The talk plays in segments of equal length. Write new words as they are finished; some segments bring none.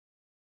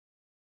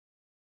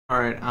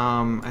Alright,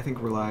 I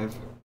think we're live.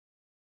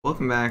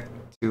 Welcome back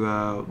to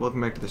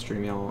the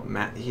stream, y'all.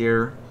 Matt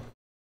here.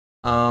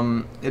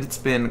 It's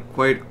been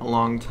quite a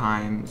long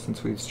time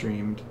since we've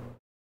streamed,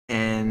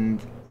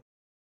 and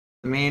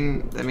the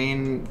main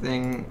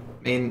give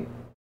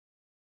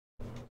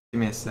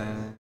me a sec.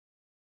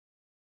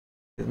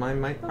 Is my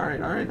mic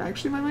alright,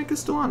 actually my mic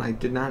is still on. I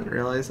did not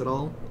realize at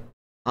all.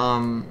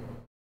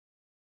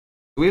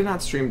 We have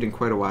not streamed in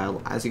quite a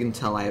while. As you can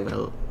tell, I have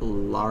a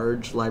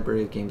large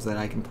library of games that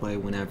I can play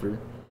whenever.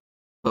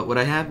 But what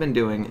I have been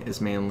doing is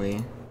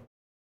mainly,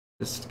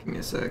 just give me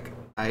a sec,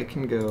 I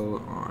can go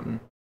on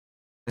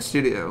my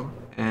studio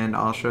and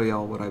I'll show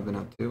y'all what I've been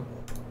up to.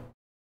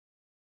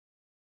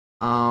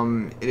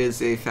 It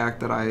is a fact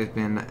that I've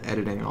been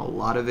editing a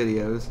lot of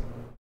videos,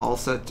 all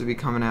set to be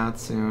coming out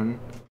soon,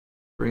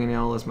 bringing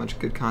y'all as much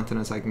good content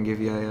as I can give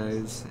you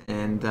guys,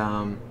 and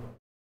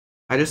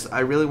I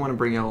really want to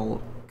bring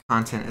y'all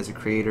content as a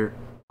creator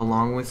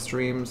along with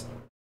streams,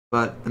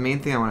 but the main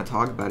thing I want to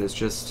talk about is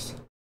just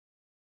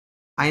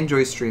I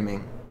enjoy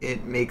streaming.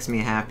 It makes me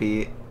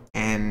happy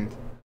and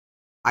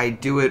I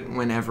do it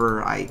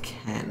whenever I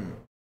can.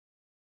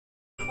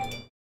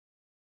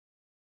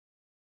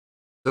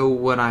 So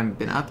what I've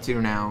been up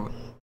to now,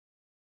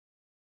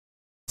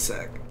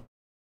 the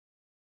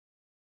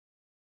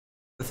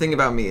thing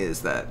about me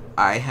is that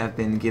I have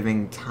been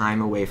giving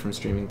time away from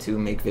streaming to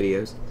make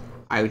videos.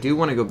 I do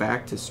want to go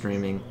back to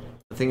streaming.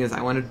 The thing is,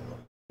 I want to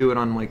do it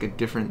on like a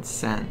different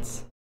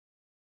sense.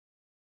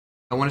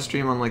 I want to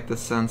stream on like the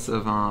sense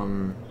of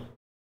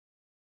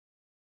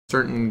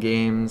certain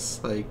games,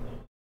 like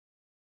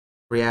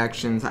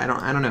reactions. I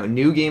don't know,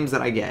 new games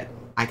that I get,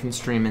 I can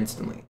stream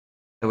instantly.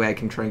 That way I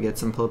can try and get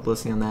some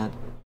publicity on that.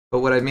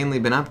 But what I've mainly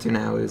been up to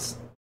now is,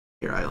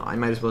 here, I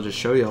might as well just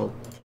show y'all,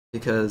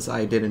 because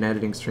I did an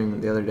editing stream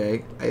the other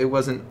day. It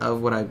wasn't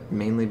of what I've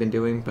mainly been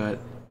doing,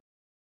 but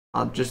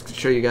I'll just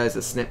show you guys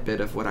a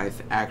snippet of what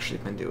I've actually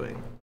been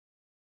doing.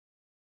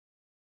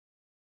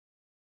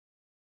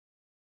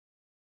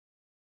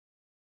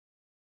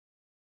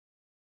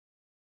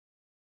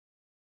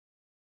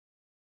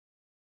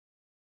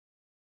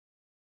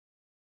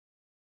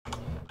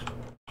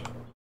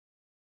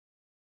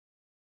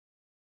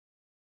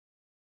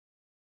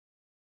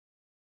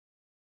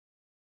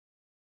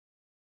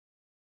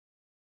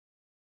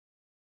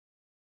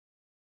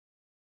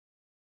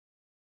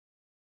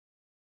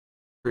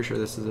 Pretty sure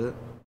this is it.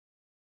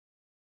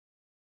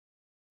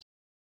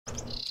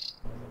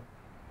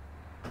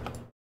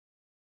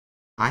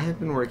 I have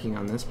been working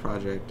on this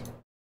project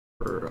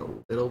for a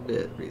little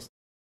bit recently.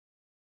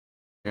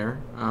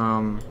 There.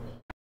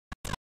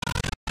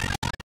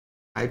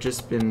 I've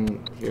just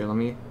been here, let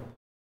me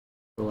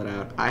pull it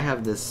out. I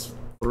have this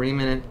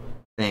 3-minute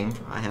thing.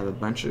 I have a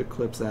bunch of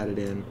clips added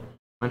in, a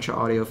bunch of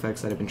audio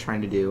effects that I've been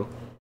trying to do,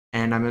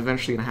 and I'm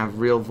eventually gonna have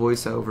real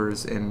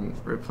voiceovers in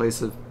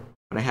replace of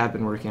what I have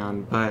been working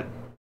on, but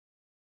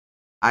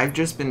I've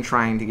just been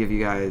trying to give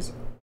you guys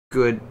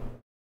good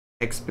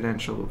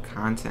exponential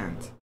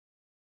content.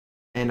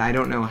 And I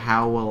don't know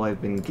how well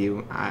I've been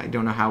doing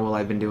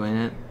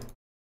it.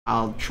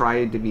 I'll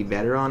try to be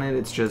better on it.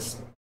 It's just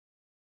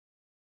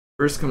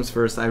first comes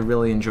first, I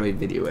really enjoy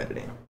video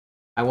editing.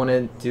 I want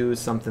to do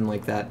something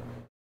like that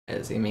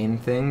as a main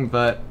thing,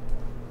 but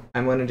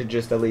I wanted to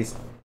just at least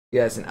give you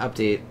guys an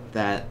update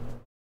that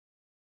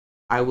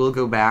I will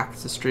go back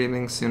to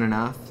streaming soon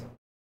enough.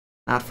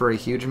 Not for a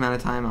huge amount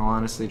of time. I'll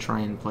honestly try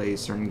and play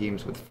certain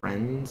games with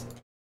friends,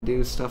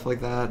 do stuff like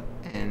that,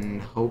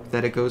 and hope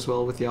that it goes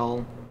well with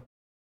y'all.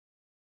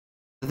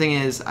 The thing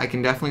is, I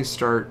can definitely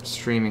start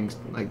streaming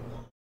like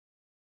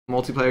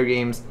multiplayer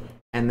games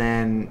and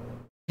then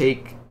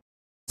take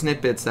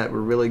snippets that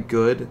were really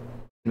good and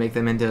make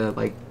them into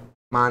like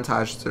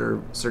montages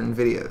or certain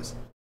videos.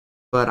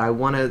 But I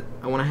wanna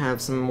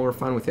have some more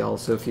fun with y'all.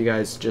 So if you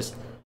guys just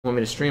want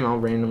me to stream, I'll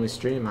randomly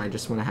stream. I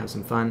just want to have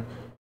some fun.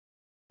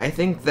 I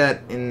think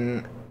that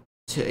in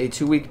a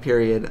 2-week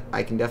period,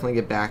 I can definitely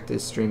get back to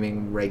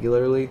streaming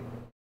regularly.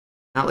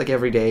 Not like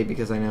every day,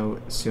 because I know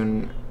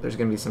soon there's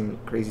going to be some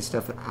crazy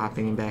stuff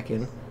hopping back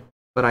in.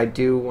 But I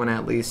do want to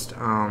at least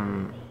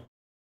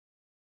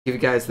give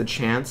you guys the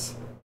chance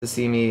to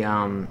see me.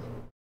 I'm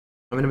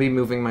going to be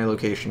moving my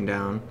location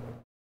down,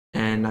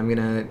 and I'm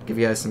going to give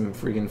you guys some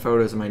freaking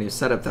photos of my new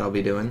setup that I'll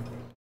be doing.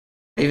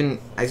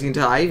 As you can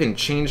tell, I even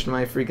changed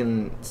my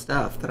freaking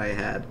stuff that I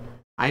had.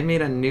 I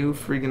made a new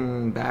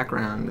freaking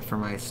background for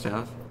my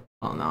stuff.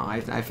 Oh no,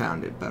 I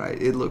found it,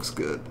 but it looks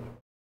good.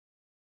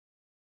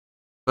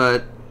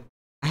 But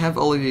I have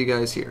all of you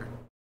guys here.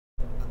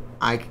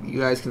 You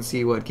guys can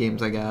see what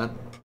games I got.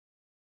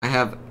 I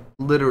have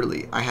Mortal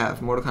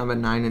Kombat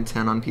 9 and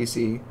 10 on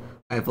PC.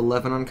 I have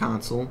 11 on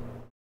console.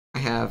 I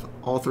have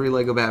all 3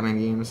 Lego Batman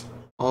games,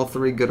 all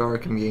 3 Good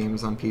Arkham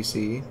games on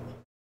PC.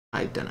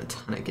 I've done a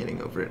ton of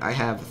getting over it. I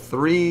have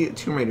 3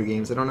 Tomb Raider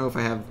games. I don't know if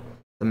I have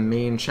the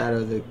main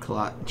Shadow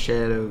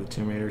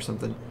Tomb Raider or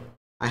something.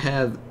 I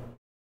have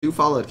 2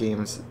 Fallout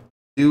games,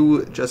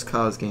 2 Just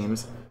Cause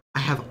games.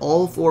 I have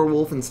all 4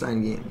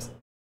 Wolfenstein games.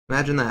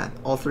 Imagine that.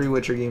 All 3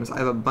 Witcher games. I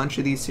have a bunch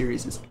of these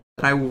series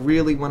that I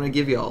really want to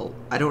give y'all.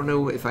 I don't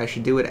know if I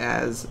should do it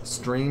as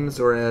streams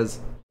or as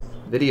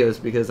videos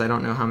because I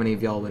don't know how many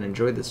of y'all would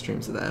enjoy the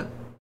streams of that.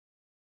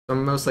 So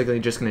I'm most likely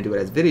just going to do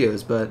it as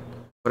videos, but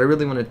what I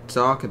really want to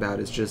talk about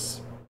is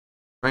just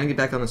trying to get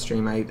back on the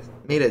stream. I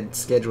made a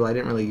schedule, I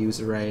didn't really use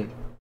it right,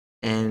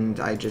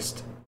 and I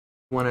just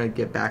want to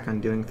get back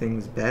on doing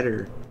things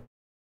better.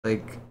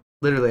 Like,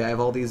 literally, I have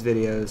all these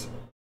videos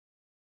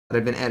that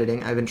I've been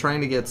editing. I've been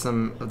trying to get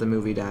some of the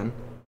movie done.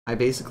 I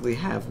basically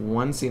have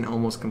one scene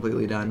almost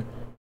completely done,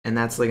 and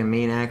that's like a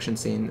main action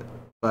scene.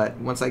 But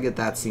once I get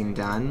that scene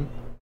done,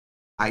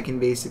 I can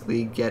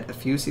basically get a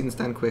few scenes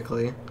done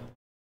quickly.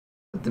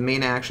 But the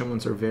main action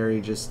ones are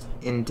very just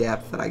in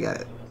depth that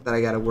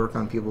I gotta work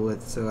on people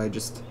with. So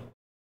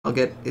I'll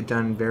get it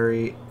done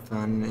very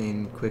fun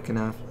and quick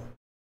enough.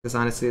 Because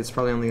honestly, it's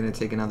probably only gonna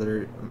take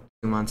another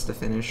 2 months to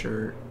finish,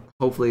 or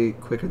hopefully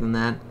quicker than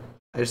that.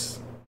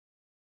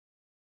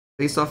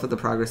 Based off of the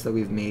progress that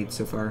we've made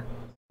so far,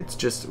 it's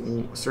just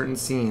certain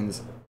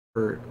scenes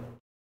for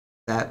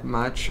that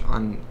much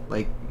on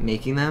like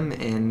making them,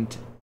 and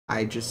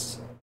I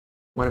just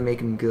want to make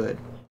them good.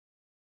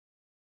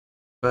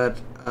 But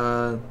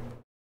you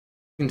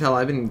can tell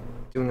I've been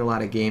doing a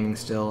lot of gaming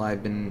still.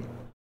 I've been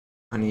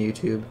on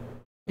YouTube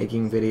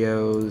making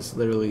videos.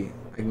 Literally,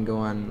 I can go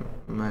on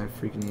my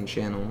freaking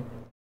channel.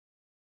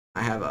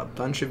 I have a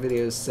bunch of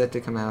videos set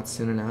to come out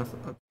soon enough.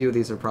 A few of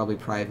these are probably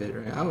private,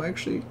 right? Oh,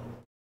 actually,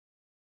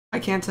 I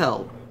can't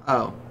tell.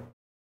 Oh.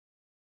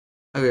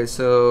 Okay,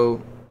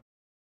 so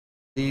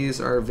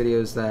these are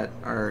videos that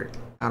are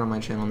out on my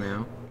channel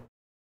now.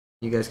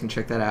 You guys can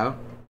check that out.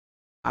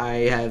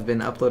 I have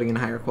been uploading in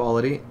higher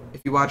quality.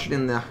 If you watch it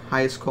in the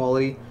highest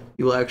quality,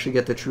 you will actually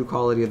get the true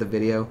quality of the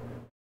video.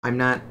 I'm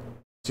not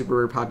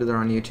super popular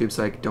on YouTube,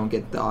 so I don't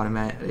get the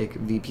automatic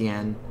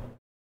VPN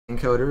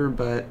encoder,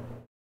 but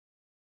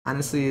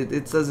honestly,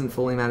 it doesn't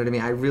fully matter to me.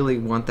 I really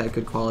want that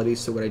good quality,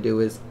 so what I do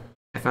is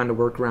I found a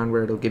workaround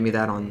where it'll give me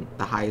that on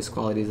the highest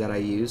qualities that I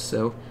use.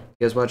 So if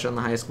you guys watch it on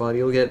the highest quality,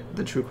 you'll get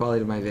the true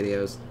quality of my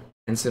videos,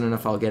 and soon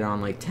enough I'll get it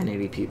on like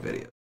 1080p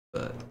videos.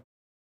 But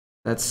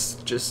that's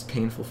just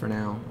painful for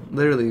now.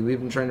 Literally, we've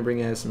been trying to bring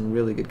you guys some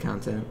really good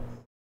content.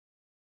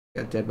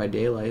 Got Dead by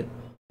Daylight,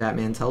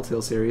 Batman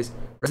Telltale series,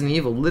 Resident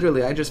Evil.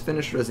 Literally, I just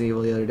finished Resident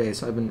Evil the other day,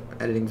 so I've been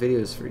editing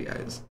videos for you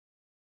guys.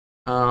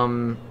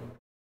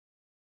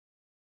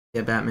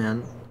 Yeah,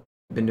 Batman.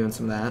 I've been doing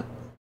some of that.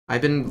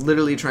 I've been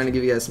literally trying to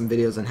give you guys some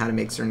videos on how to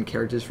make certain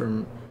characters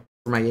for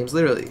my games.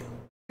 Literally,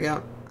 I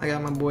got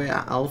my boy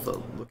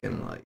Alpha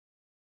looking like,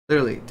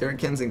 literally, Derek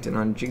Kensington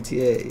on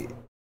GTA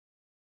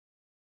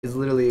is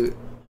literally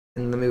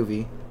in the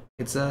movie.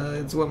 It's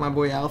what my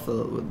boy Alpha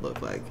would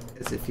look like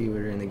as if he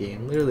were in the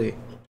game. Literally,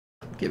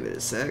 give it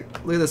a sec.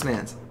 Look at this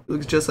man. He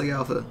looks just like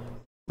Alpha,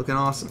 looking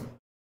awesome.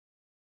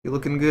 He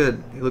looking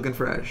good. He looking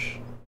fresh.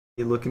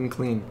 He looking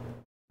clean.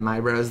 My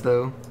eyebrows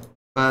though,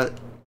 but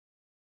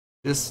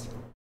just.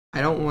 I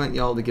don't want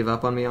y'all to give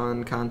up on me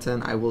on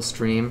content. I will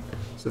stream,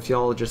 so if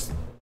y'all just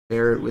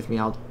bear with me,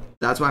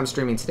 that's why I'm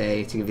streaming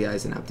today, to give you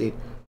guys an update.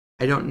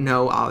 I don't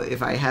know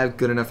if I have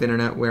good enough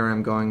internet where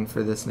I'm going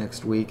for this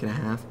next week and a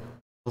half.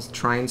 I'll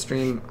try and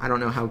stream. I don't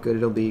know how good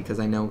it'll be because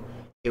I know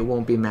it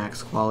won't be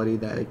max quality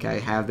that I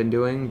have been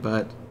doing,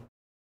 but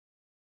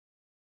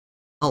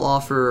I'll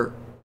offer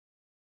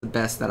the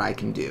best that I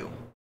can do.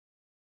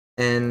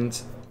 And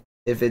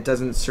if it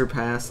doesn't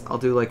surpass, I'll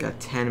do like a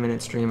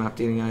 10-minute stream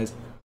updating you guys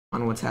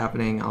on what's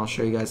happening. I'll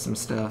show you guys some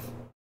stuff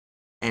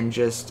and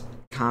just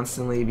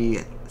constantly be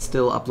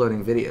still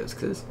uploading videos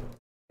because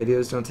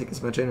videos don't take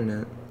as much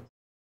internet.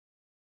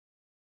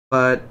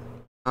 But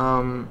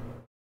on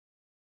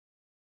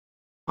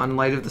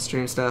light of the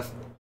stream stuff,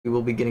 we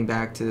will be getting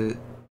back to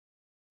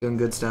doing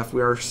good stuff.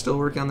 We are still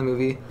working on the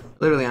movie.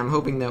 Literally, I'm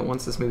hoping that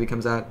once this movie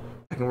comes out,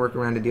 I can work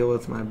around to deal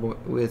with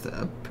with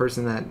a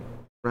person that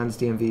runs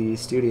DMV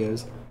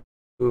Studios,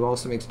 who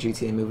also makes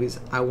GTA movies.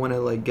 I want to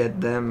like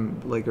get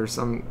them like or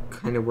some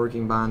kind of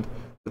working bond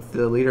with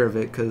the leader of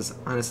it, because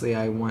honestly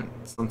I want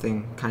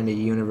something kind of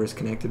universe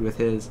connected with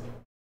his,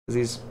 because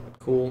he's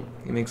cool,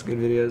 he makes good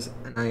videos,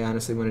 and I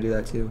honestly want to do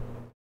that too.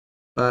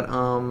 But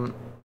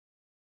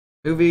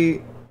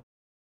movie,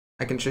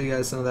 I can show you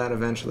guys some of that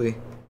eventually.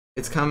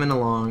 It's coming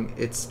along.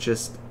 It's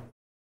just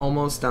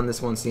almost done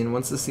this one scene.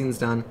 Once the scene's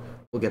done,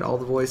 we'll get all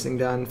the voicing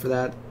done for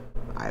that.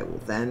 I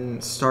will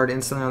then start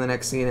instantly on the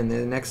next scene, and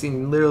the next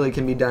scene literally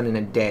can be done in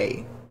a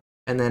day.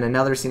 And then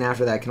another scene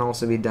after that can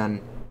also be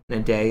done in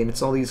a day. And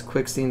it's all these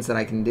quick scenes that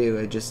I can do.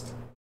 It just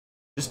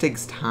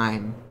takes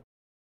time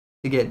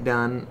to get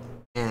done,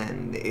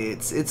 and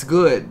it's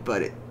good,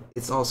 but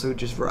it's also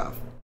just rough.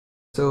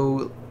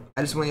 So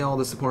I just want y'all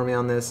to support me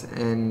on this,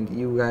 and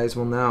you guys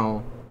will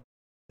know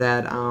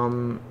that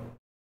I'm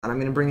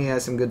gonna bring you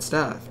guys some good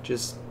stuff.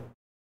 Just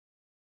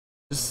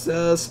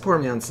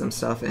support me on some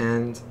stuff,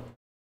 and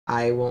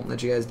I won't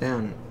let you guys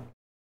down.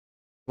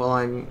 Well,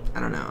 I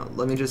don't know.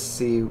 Let me just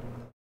see.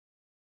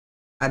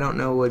 I don't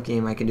know what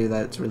game I can do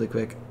that's really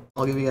quick.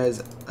 I'll give you guys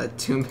a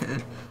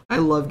 2-minute. I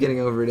love getting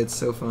over it. It's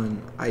so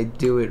fun. I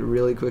do it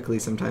really quickly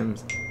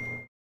sometimes.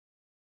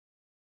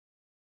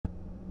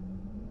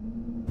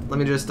 Let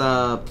me just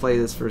play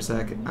this for a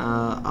sec.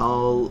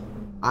 I'll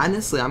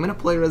honestly, I'm gonna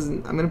play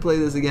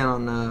this again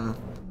on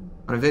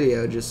a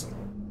video. Just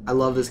I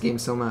love this game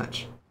so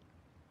much.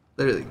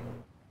 Literally.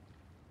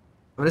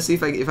 I'm gonna see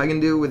if I can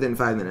do it within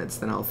 5 minutes,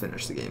 then I'll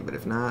finish the game. But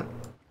if not,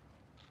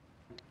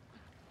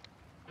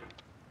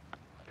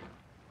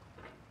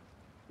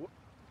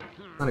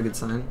 not a good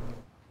sign.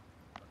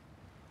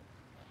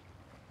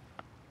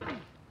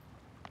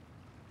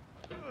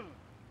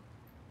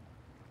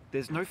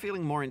 There's no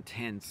feeling more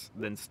intense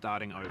than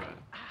starting over.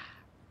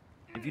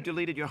 If you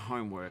deleted your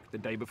homework the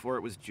day before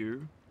it was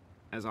due,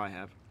 as I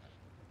have,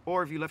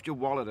 or if you left your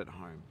wallet at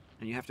home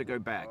and you have to go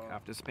back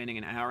after spending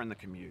an hour in the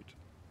commute.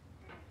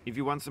 If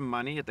you won some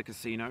money at the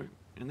casino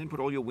and then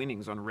put all your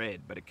winnings on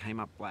red but it came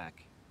up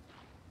black.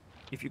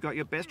 If you got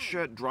your best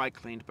shirt dry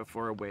cleaned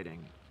before a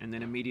wedding and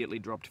then immediately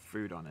dropped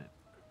food on it.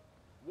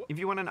 If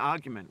you won an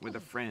argument with a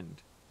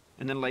friend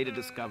and then later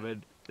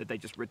discovered that they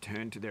just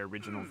returned to their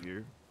original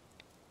view.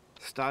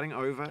 Starting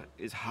over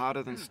is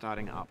harder than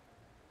starting up.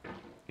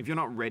 If you're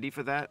not ready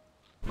for that,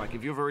 like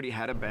if you've already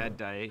had a bad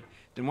day,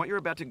 then what you're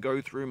about to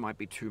go through might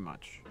be too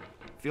much.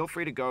 Feel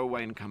free to go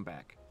away and come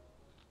back.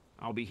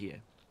 I'll be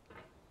here.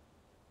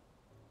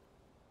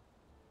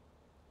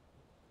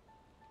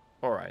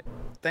 Alright,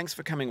 thanks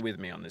for coming with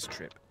me on this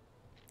trip.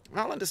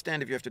 I'll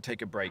understand if you have to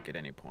take a break at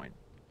any point.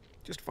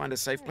 Just find a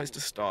safe place to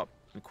stop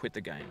and quit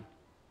the game.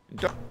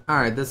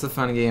 Alright, this is a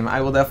fun game. I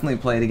will definitely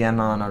play it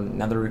again on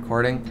another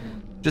recording.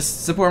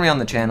 Just support me on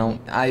the channel.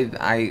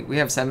 We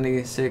have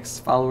 76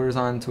 followers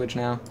on Twitch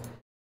now.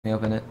 Let me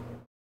open it.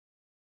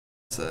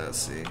 So let's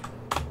see.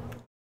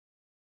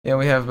 Yeah,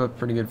 we have a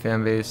pretty good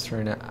fan base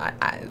right now.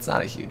 It's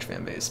not a huge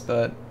fan base,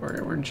 but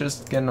we're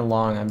just getting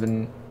along. I've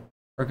been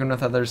working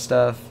with other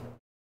stuff.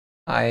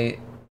 I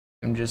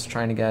am just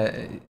trying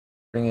to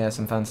bring you guys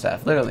some fun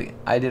stuff. Literally,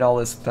 I did all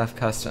this stuff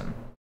custom.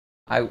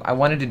 I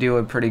wanted to do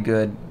a pretty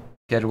good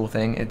schedule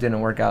thing. It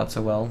didn't work out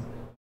so well.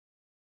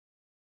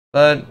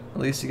 But at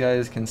least you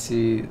guys can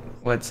see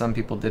what some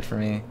people did for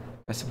me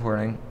by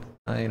supporting.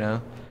 You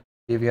know,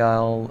 give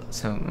y'all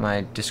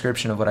my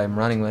description of what I'm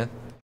running with.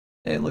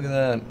 Hey, look at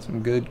that,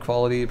 some good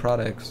quality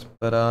products.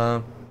 But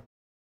I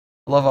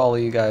love all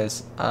of you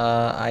guys.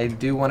 I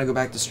do want to go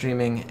back to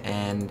streaming,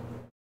 and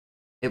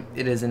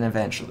it isn't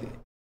eventually.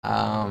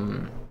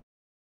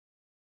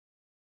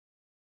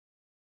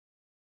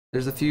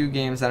 There's a few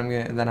games that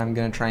I'm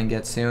gonna try and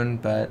get soon,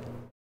 but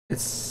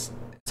it's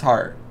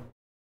hard.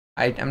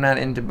 I'm not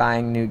into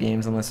buying new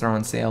games unless they're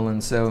on sale,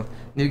 and so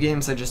new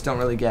games I just don't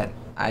really get.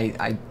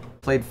 I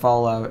played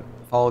Fall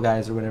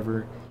Guys or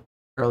whatever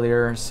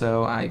earlier,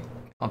 so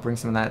I'll bring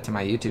some of that to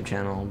my YouTube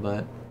channel.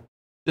 But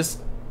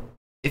just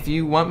if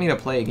you want me to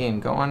play a game,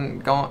 go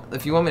on.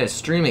 If you want me to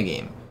stream a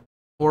game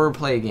or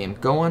play a game,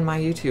 go on my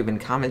YouTube and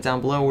comment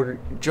down below or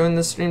join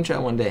the stream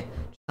chat one day.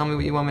 Just tell me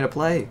what you want me to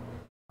play. If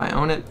I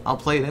own it, I'll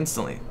play it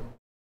instantly.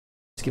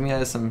 Just give me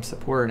guys some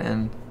support,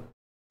 and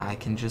I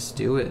can just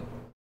do it.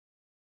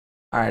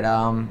 Alright,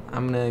 I'm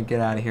gonna get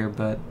out of here,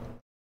 but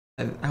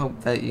I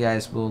hope that you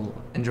guys will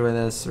enjoy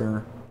this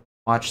or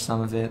watch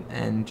some of it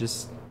and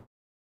just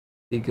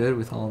be good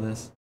with all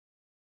this.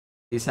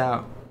 Peace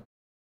out.